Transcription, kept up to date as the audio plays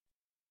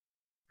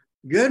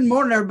Good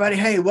morning, everybody.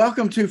 Hey,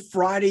 welcome to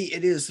Friday.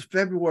 It is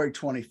February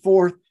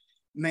 24th.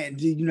 Man,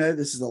 do you know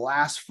this is the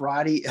last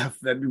Friday of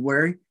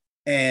February?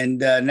 And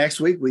next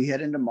week we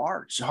head into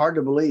March. Hard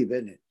to believe,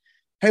 isn't it?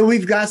 Hey,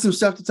 we've got some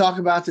stuff to talk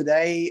about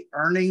today.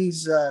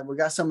 Earnings, we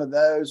got some of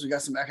those. We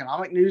got some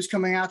economic news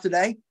coming out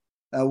today.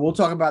 We'll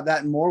talk about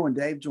that and more when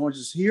Dave joins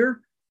us here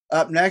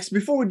up next.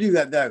 Before we do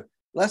that, though,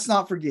 let's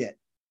not forget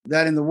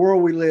that in the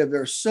world we live,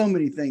 there are so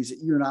many things that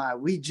you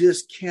and we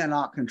just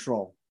cannot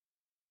control.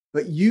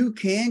 But you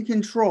can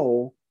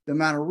control the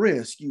amount of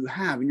risk you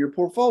have in your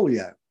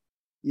portfolio.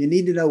 You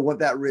need to know what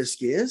that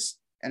risk is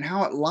and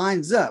how it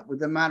lines up with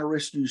the amount of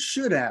risk you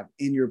should have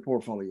in your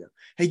portfolio.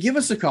 Hey, give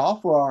us a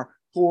call for our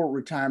core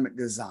retirement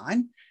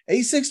design,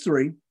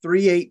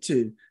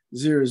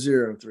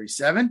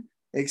 863-382-0037.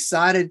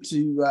 Excited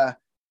to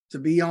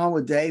be on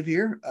with Dave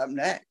here up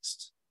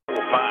next. 5.7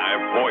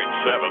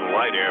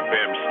 Light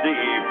FM.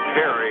 Steve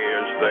Perry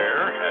is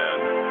there.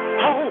 And,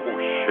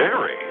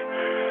 Sherry.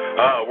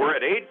 We're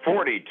at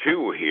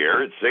 8:42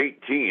 here. It's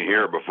 18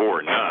 here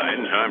before 9.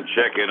 I'm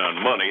checking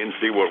on money and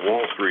see what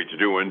Wall Street's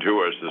doing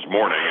to us this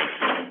morning.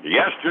 And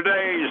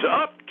yesterday's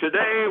up.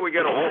 Today we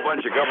get a whole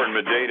bunch of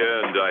government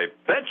data, and I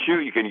bet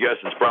you can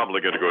guess it's probably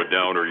going to go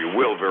down, or you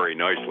will very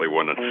nicely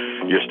when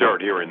you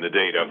start hearing the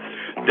data.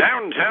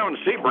 Downtown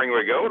Sebring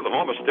we go to the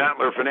home of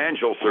Statler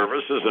Financial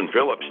Services, and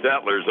Phillip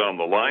Statler's on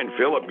the line.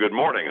 Phillip, good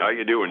morning. How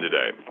you doing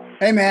today?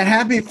 Hey, man,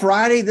 happy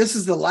Friday. This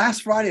is the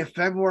last Friday of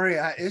February.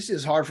 It's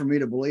just hard for me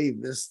to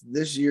believe this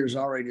year's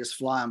already just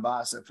flying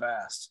by so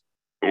fast.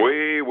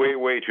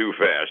 Way too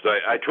fast.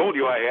 I told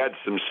you I had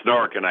some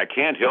snark, and I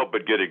can't help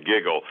but get a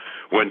giggle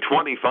when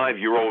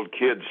 25-year-old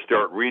kids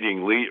start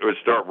writing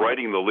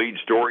the lead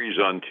stories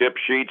on tip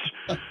sheets.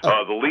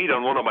 The lead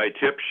on one of my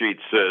tip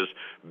sheets says,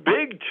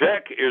 "Big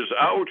tech is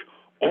out,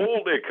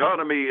 old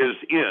economy is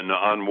in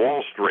on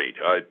Wall Street."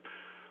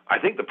 I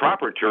think the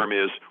proper term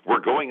is we're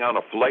going on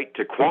a flight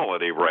to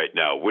quality right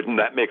now. Wouldn't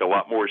that make a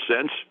lot more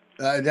sense?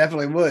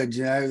 Definitely would.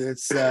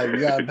 It's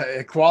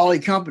quality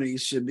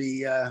companies should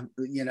be,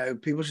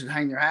 people should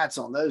hang their hats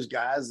on those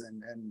guys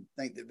and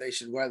think that they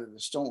should weather the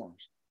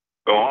storms.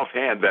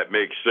 Offhand, that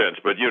makes sense.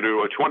 But, a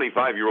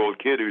 25-year-old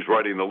kid who's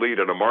writing the lead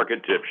on a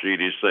market tip sheet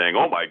is saying,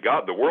 oh, my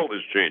God, the world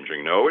is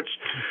changing. No, it's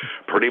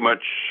pretty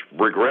much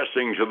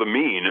regressing to the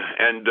mean.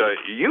 And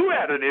you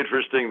had an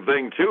interesting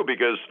thing, too,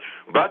 because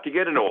about to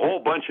get into a whole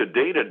bunch of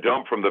data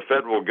dumped from the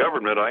federal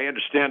government. I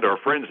understand our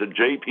friends at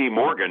J.P.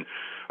 Morgan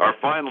are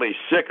finally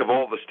sick of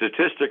all the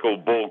statistical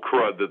bull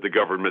crud that the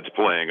government's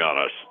playing on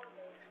us.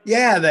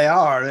 Yeah, they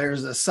are.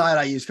 There's a site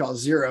I use called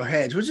Zero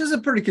Hedge, which is a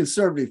pretty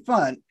conservative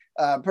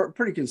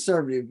pretty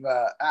conservative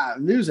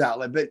news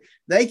outlet, but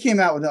they came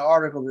out with an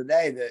article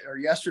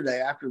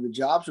yesterday after the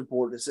jobs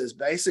report that says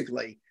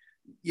basically,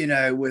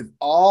 with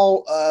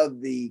all of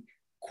the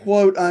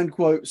quote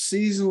unquote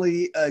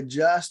seasonally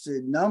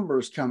adjusted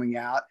numbers coming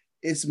out,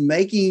 it's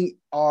making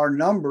our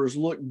numbers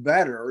look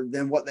better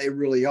than what they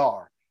really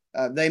are.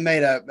 They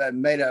made a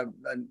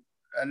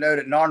note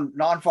at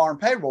non-farm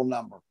payroll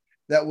number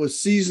that was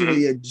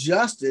seasonally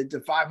adjusted to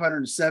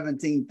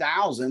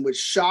 517,000, which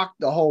shocked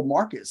the whole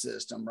market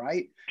system,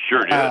 right?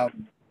 Sure did.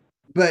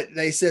 But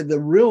they said the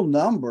real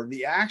number,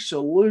 the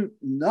absolute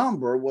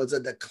number, was a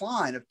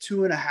decline of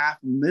 2.5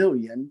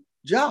 million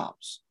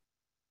jobs.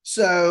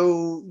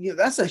 So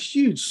that's a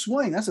huge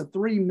swing. That's a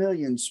 3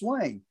 million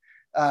swing.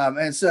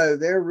 And so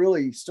they're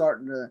really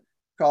starting to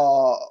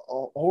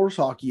call horse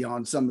hockey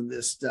on some of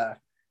this stuff.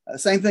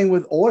 Same thing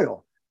with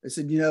oil. They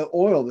said,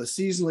 oil, the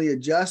seasonally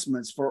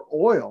adjustments for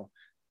oil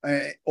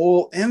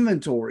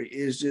inventory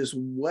is just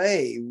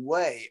way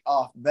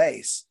off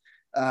base.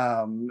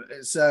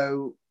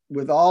 So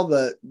with all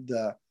the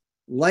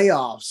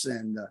layoffs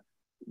and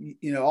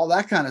all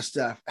that kind of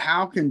stuff,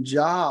 how can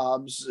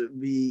jobs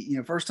be,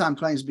 first-time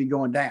claims be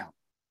going down?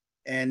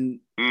 And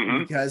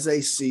because they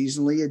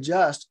seasonally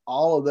adjust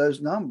all of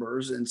those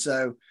numbers, and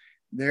so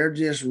they're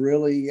just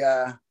really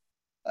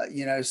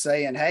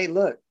saying, hey,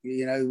 look,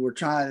 we're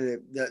trying to,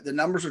 the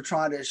numbers are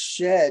trying to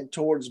shed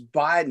towards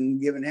Biden,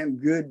 giving him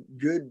good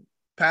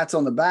pats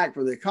on the back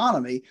for the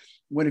economy,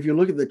 when if you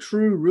look at the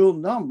true real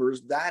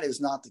numbers, that is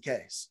not the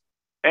case.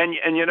 And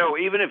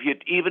even if you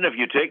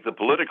take the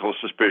political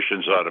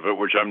suspicions out of it,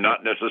 which I'm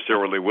not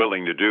necessarily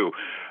willing to do,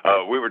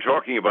 we were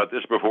talking about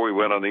this before we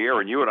went on the air,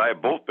 and you and I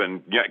have both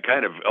been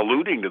kind of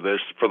alluding to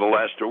this for the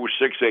last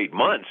 6-8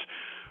 months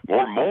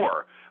or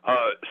more.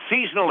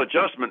 Seasonal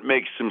adjustment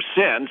makes some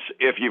sense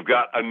if you've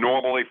got a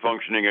normally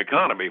functioning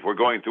economy. If we're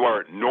going through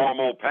our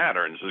normal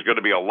patterns, there's going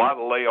to be a lot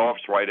of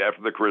layoffs right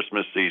after the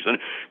Christmas season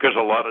because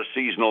a lot of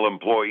seasonal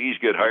employees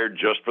get hired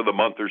just for the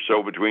month or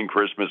so between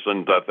Christmas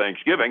and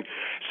Thanksgiving.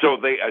 So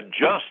they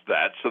adjust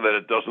that so that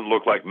it doesn't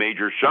look like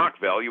major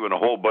shock value and a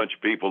whole bunch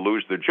of people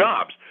lose their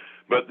jobs.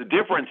 But the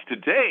difference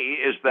today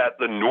is that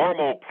the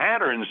normal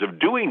patterns of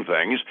doing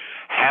things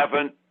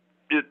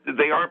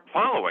they aren't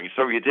following.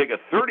 So you take a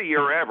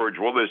 30-year average,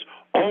 well, this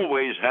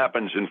always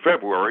happens in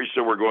February,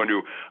 so we're going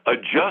to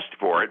adjust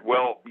for it.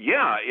 Well,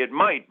 yeah, it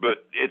might,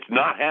 but it's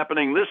not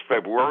happening this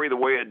February the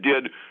way it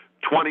did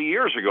 20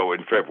 years ago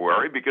in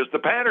February because the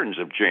patterns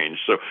have changed.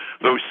 So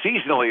those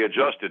seasonally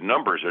adjusted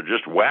numbers are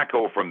just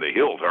wacko from the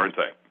hilt, aren't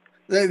they?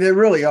 They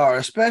really are,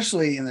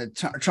 especially in the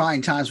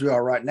trying times we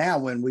are right now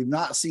when we've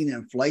not seen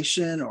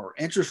inflation or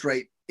interest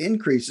rate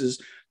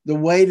increases the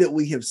way that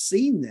we have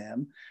seen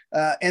them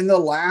in the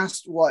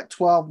last,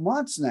 12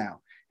 months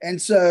now.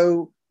 And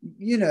so,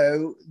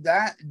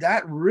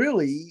 that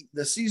really,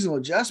 the seasonal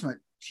adjustment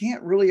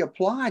can't really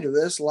apply to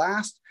this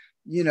last,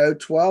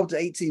 12 to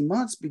 18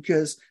 months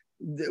because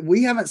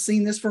we haven't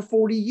seen this for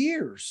 40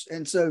 years.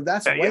 And so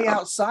that's way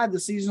outside the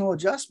seasonal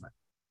adjustment.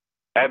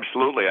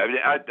 Absolutely.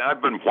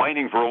 I've been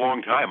whining for a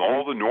long time.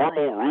 All the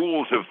normal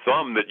rules of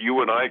thumb that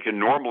you and I can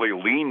normally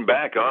lean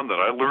back on that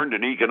I learned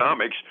in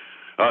economics,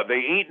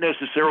 they ain't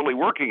necessarily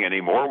working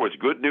anymore. What's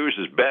good news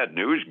is bad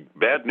news.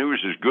 Bad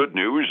news is good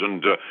news,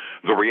 and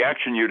the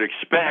reaction you'd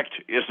expect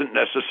isn't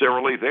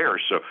necessarily there.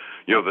 So,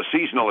 the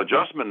seasonal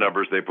adjustment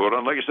numbers they put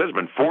on, like I said, it's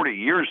been 40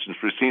 years since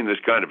we've seen this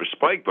kind of a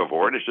spike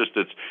before, and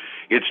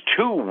it's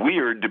too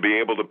weird to be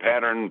able to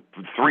pattern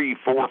 3,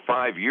 4,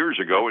 5 years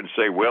ago and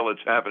say, well,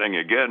 it's happening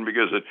again,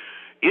 because it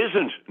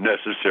isn't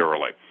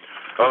necessarily.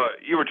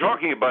 You were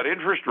talking about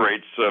interest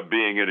rates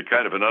being in a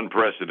kind of an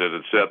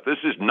unprecedented set. This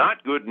is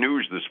not good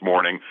news this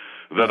morning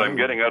that I'm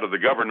getting out of the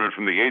government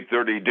from the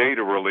 8:30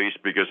 data release,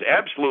 because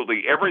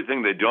absolutely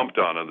everything they dumped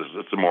on us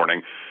this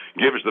morning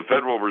gives the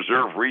Federal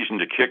Reserve reason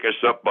to kick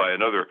us up by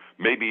another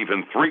maybe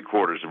even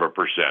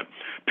 0.75%.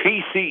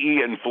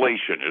 PCE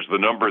inflation is the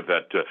number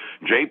that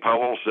Jay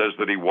Powell says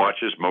that he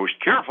watches most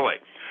carefully.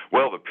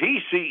 Well, the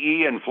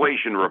PCE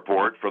inflation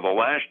report for the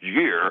last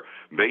year,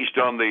 based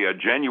on the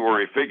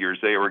January figures,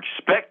 they are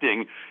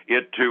expecting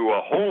it to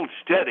hold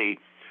steady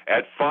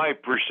at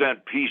 5%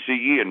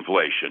 PCE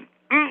inflation.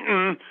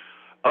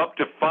 Up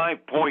to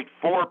 5.4%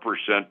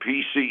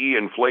 PCE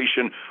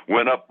inflation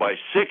went up by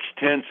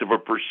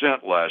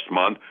 0.6% last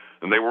month,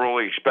 and they were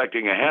only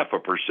expecting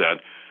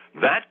 0.5%.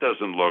 That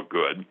doesn't look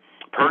good.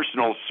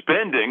 Personal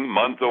spending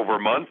month over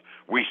month,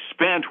 we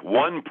spent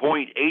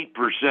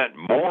 1.8%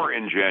 more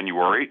in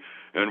January,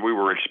 and we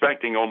were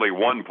expecting only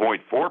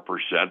 1.4%.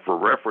 For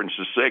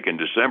reference's sake, in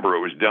December it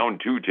was down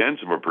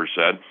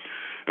 0.2%.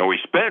 And we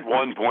spent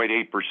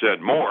 1.8%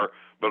 more,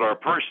 but our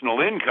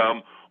personal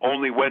income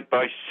only went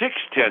by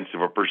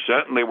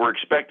 0.6%, and they were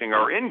expecting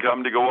our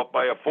income to go up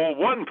by a full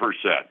 1%.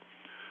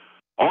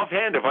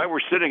 Offhand, if I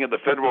were sitting at the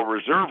Federal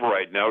Reserve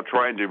right now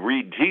trying to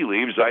read tea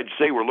leaves, I'd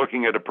say we're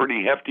looking at a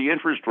pretty hefty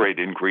interest rate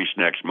increase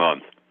next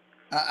month.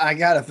 I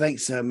got to think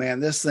so, man.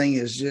 This thing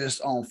is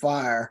just on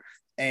fire,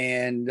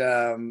 and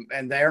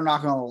they're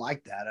not going to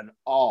like that at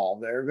all.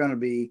 They're going to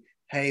be,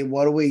 hey,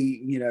 what do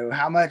we,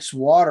 how much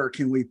water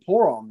can we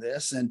pour on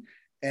this? And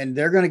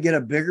they're going to get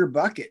a bigger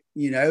bucket,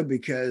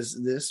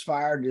 because this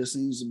fire just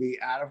seems to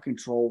be out of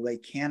control. They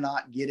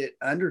cannot get it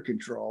under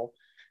control,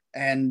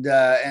 and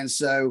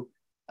so.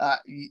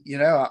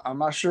 I'm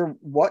not sure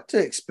what to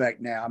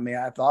expect now. I mean,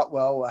 I thought,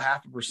 well,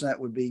 0.5%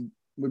 would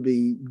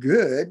be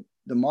good.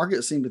 The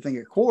market seemed to think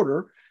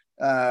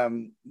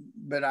 0.25%,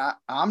 but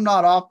I'm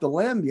not off the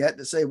limb yet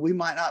to say we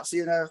might not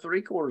see another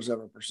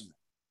 0.75%.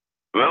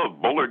 Well,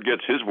 Bullard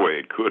gets his way,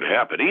 it could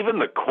happen. Even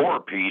the core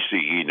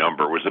PCE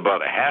number was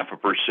about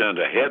 0.5%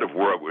 ahead of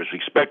where it was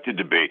expected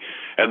to be.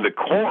 And the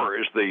core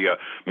is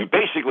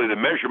basically the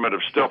measurement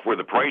of stuff where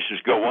the prices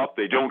go up,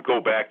 they don't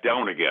go back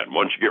down again.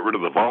 Once you get rid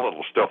of the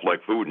volatile stuff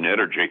like food and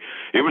energy,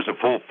 it was a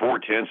full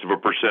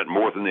 0.4%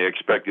 more than they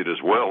expected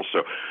as well.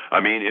 So,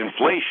 I mean,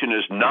 inflation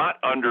is not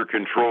under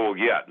control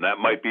yet, and that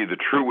might be the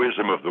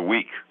truism of the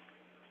week.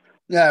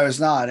 No, it's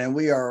not, and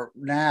we are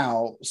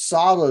now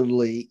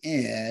solidly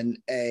in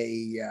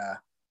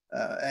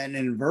an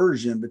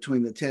inversion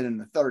between the 10 and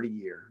the 30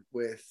 year,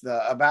 with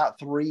about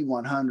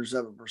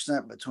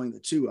 0.03% between the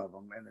two of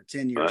them, and the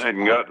 10 years. I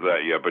hadn't got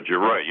that yet, but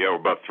you're right. Yeah,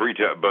 about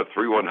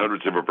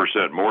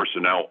 0.03% more. So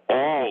now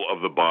all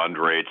of the bond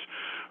rates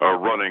are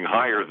running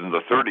higher than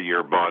the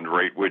 30-year bond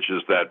rate, which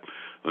is that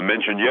I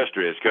mentioned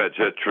yesterday. It's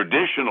a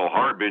traditional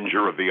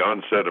harbinger of the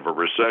onset of a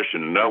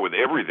recession. And now with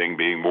everything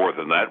being more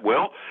than that,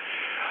 well.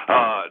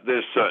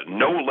 This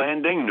no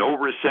landing, no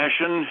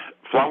recession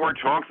flower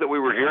talk that we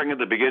were hearing at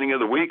the beginning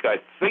of the week, I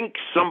think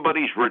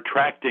somebody's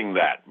retracting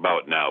that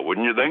about now,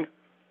 wouldn't you think?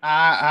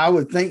 I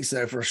would think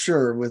so, for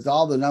sure. With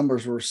all the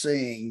numbers we're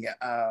seeing,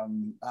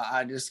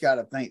 I just got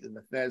to think that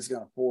the Fed's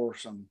going to pour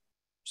some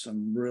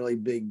really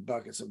big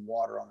buckets of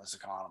water on this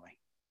economy.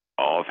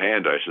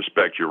 Offhand, I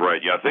suspect you're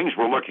right. Yeah, things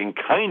were looking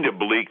kind of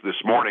bleak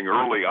this morning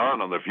early on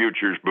the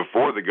futures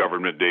before the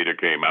government data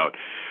came out.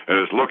 And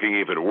it's looking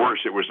even worse.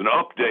 It was an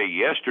up day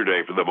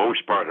yesterday for the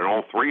most part in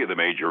all three of the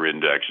major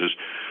indexes.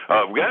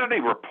 We got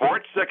any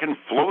reports that can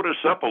float us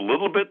up a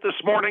little bit this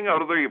morning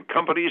out of the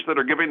companies that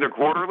are giving their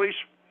quarterlies?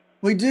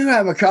 We do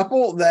have a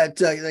couple that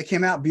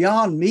came out.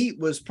 Beyond Meat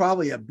was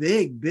probably a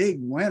big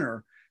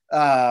winner,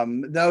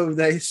 though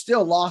they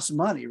still lost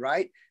money,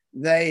 right?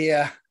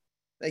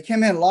 They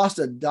came in and lost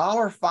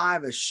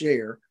 $1.05 a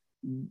share,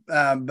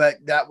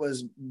 but that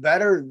was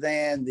better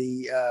than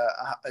the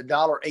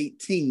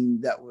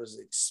 $1.18 that was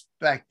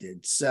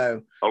expected.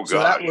 So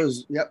that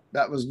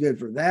was good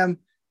for them.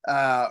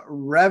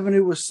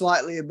 Revenue was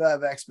slightly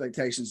above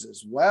expectations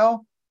as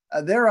well.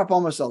 They're up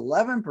almost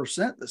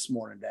 11% this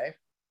morning, Dave.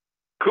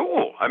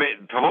 Cool. I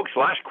mean, folks,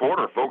 last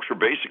quarter, folks were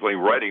basically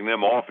writing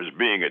them off as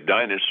being a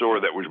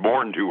dinosaur that was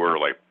born too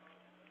early.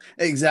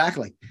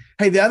 Exactly.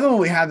 Hey, the other one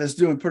we have that's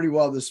doing pretty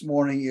well this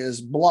morning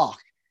is Block.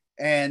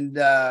 And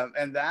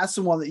that's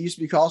the one that used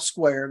to be called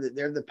Square. That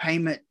they're the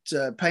payment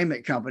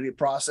company that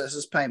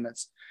processes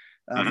payments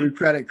through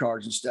credit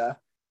cards and stuff.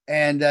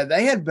 And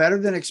they had better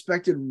than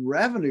expected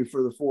revenue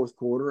for the fourth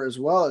quarter, as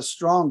well as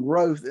strong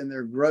growth in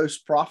their gross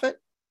profit.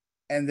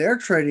 And they're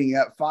trading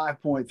up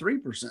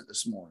 5.3%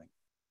 this morning.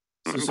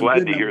 So I'm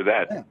glad to hear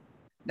that.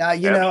 Now,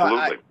 you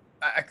know,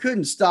 I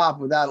couldn't stop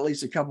without at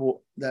least a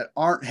couple that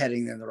aren't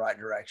heading in the right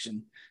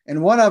direction.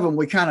 And one of them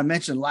we kind of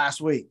mentioned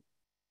last week,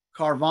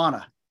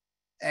 Carvana.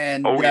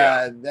 And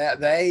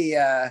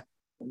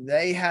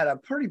they had a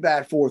pretty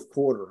bad fourth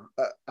quarter.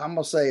 I'm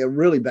going to say a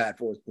really bad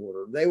fourth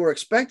quarter. They were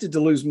expected to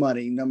lose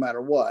money no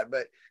matter what,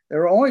 but they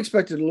were only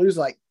expected to lose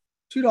like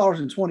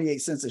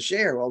 $2.28 a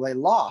share. Well, they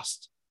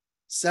lost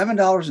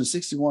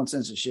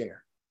 $7.61 a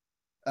share.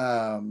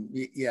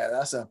 Yeah,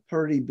 that's a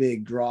pretty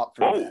big drop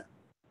for them.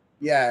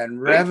 Yeah,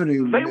 and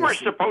revenue. They were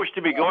supposed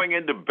to be going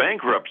into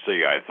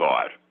bankruptcy, I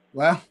thought.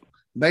 Well,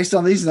 based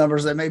on these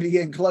numbers, they may be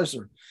getting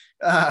closer.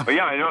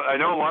 Yeah, I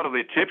know a lot of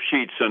the tip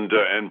sheets and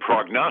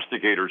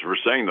prognosticators were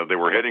saying that they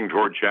were heading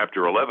toward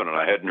Chapter 11, and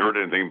I hadn't heard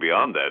anything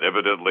beyond that.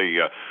 Evidently,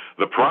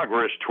 the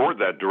progress toward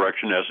that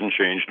direction hasn't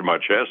changed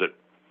much, has it?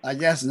 I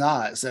guess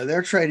not. So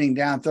they're trading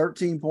down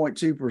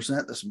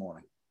 13.2% this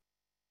morning.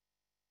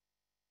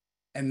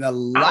 And the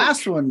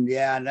last one,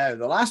 yeah, I know.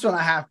 The last one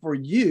I have for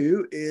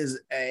you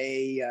is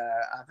I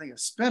think a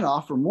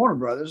spinoff from Warner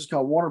Brothers. It's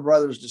called Warner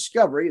Brothers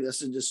Discovery.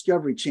 This is the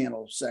Discovery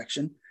Channel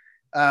section.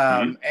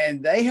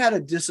 And they had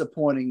a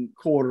disappointing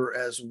quarter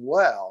as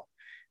well.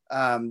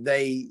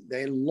 They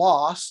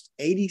lost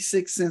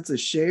 86 cents a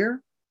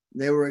share.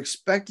 They were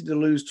expected to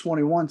lose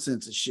 21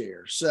 cents a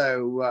share.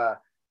 So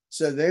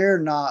they're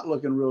not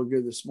looking real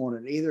good this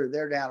morning either.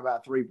 They're down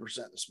about 3%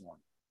 this morning.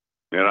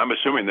 And I'm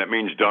assuming that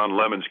means Don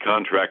Lemon's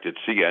contract at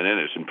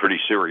CNN is in pretty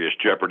serious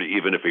jeopardy,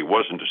 even if he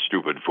wasn't a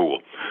stupid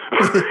fool.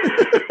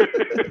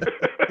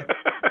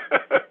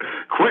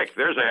 Quick,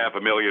 there's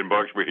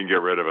 $500,000 we can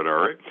get rid of it, all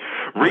right?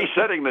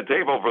 Resetting the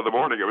table for the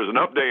morning. It was an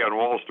up day on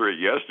Wall Street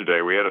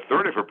yesterday. We had a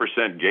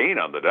 30% gain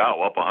on the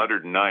Dow, up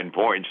 109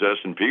 points.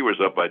 S&P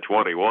was up by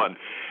 21,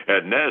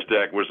 and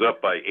NASDAQ was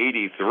up by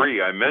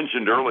 83. I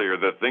mentioned earlier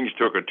that things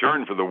took a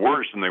turn for the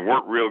worse, and they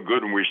weren't real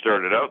good when we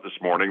started out this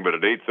morning, but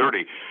at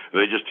 8:30,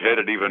 they just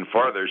headed even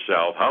farther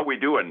south. How we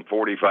doing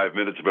 45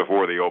 minutes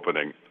before the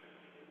opening?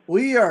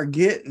 We are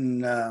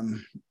getting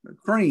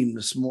cream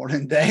this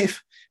morning,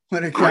 Dave.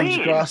 When it comes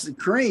across the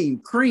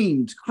cream,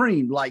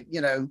 like,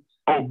 you know,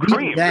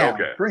 cream, down,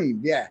 okay.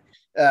 Cream, yeah.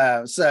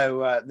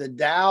 So the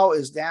Dow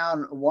is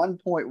down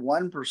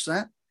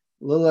 1.1%, a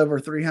little over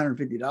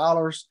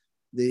 $350.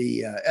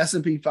 The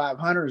S&P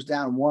 500 is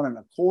down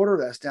 1.25%.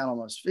 That's down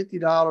almost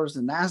 $50.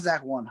 The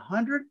NASDAQ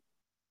 100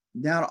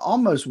 down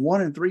almost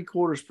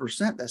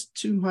 1.75%. That's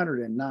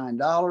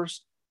 $209.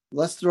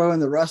 Let's throw in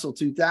the Russell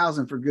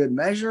 2000 for good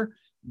measure,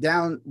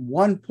 down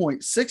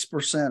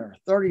 1.6% or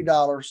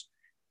 $30.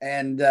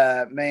 And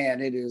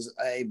man, it is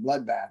a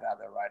bloodbath out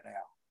there right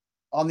now.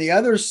 On the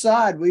other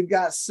side, we've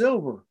got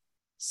silver.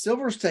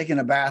 Silver's taking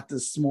a bath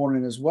this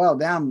morning as well,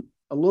 down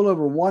a little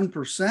over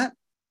 1%.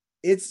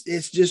 It's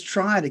just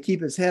trying to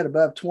keep its head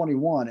above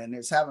 21, and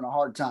it's having a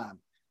hard time.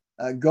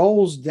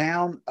 Gold's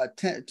down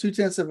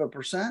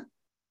 0.2%.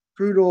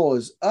 Crude oil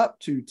is up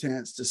 0.2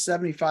 to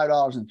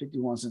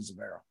 $75.51 a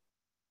barrel.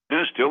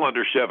 Yeah, still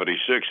under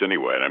 76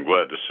 anyway, and I'm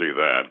glad to see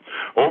that.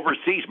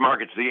 Overseas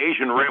markets, the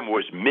Asian Rim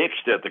was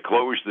mixed at the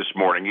close this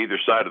morning, either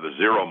side of the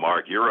zero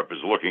mark. Europe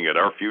is looking at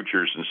our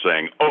futures and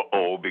saying,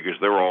 uh-oh, because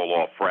they're all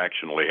off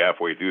fractionally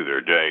halfway through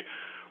their day.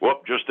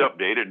 Well, just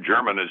updated,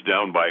 German is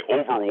down by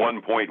over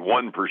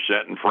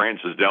 1.1%, and France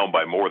is down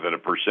by more than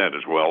 1%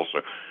 as well,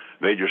 so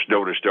they just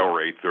noticed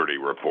our 8:30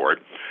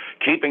 report.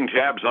 Keeping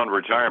tabs on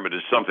retirement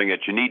is something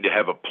that you need to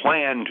have a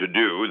plan to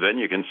do. Then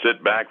you can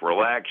sit back,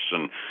 relax,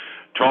 and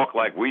talk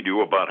like we do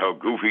about how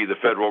goofy the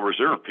Federal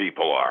Reserve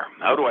people are.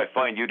 How do I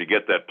find you to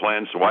get that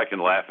plan so I can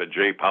laugh at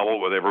Jay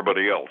Powell with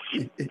everybody else?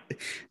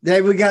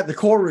 Dave, we got the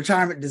Core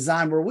Retirement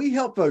Design, where we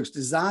help folks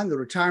design the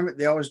retirement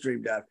they always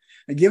dreamed of.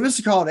 And give us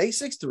a call at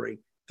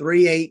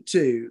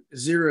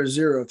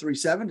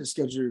 863-382-0037 to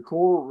schedule your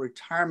Core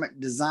Retirement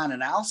Design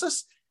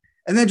analysis.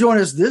 And then join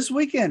us this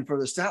weekend for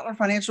the Statler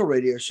Financial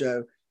Radio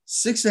Show,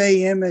 6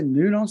 a.m. and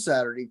noon on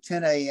Saturday,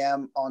 10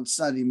 a.m. on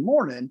Sunday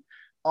morning,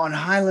 on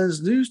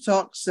Highlands News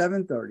Talk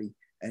 730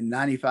 and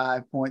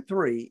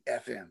 95.3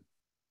 FM.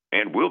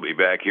 And we'll be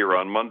back here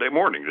on Monday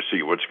morning to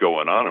see what's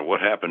going on and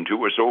what happened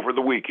to us over the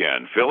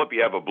weekend. Phillip,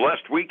 you have a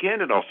blessed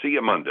weekend, and I'll see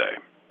you Monday.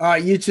 All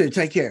right, you too.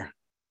 Take care.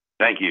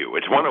 Thank you.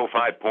 It's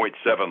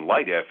 105.7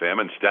 Light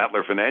FM and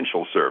Statler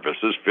Financial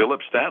Services,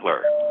 Phillip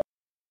Statler.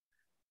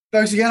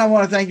 Folks, again, I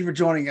want to thank you for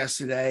joining us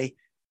today.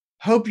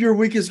 Hope your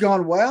week has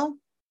gone well.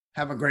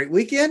 Have a great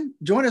weekend.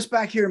 Join us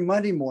back here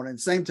Monday morning,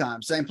 same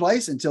time, same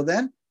place. Until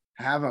then,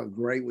 Have a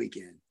great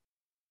weekend.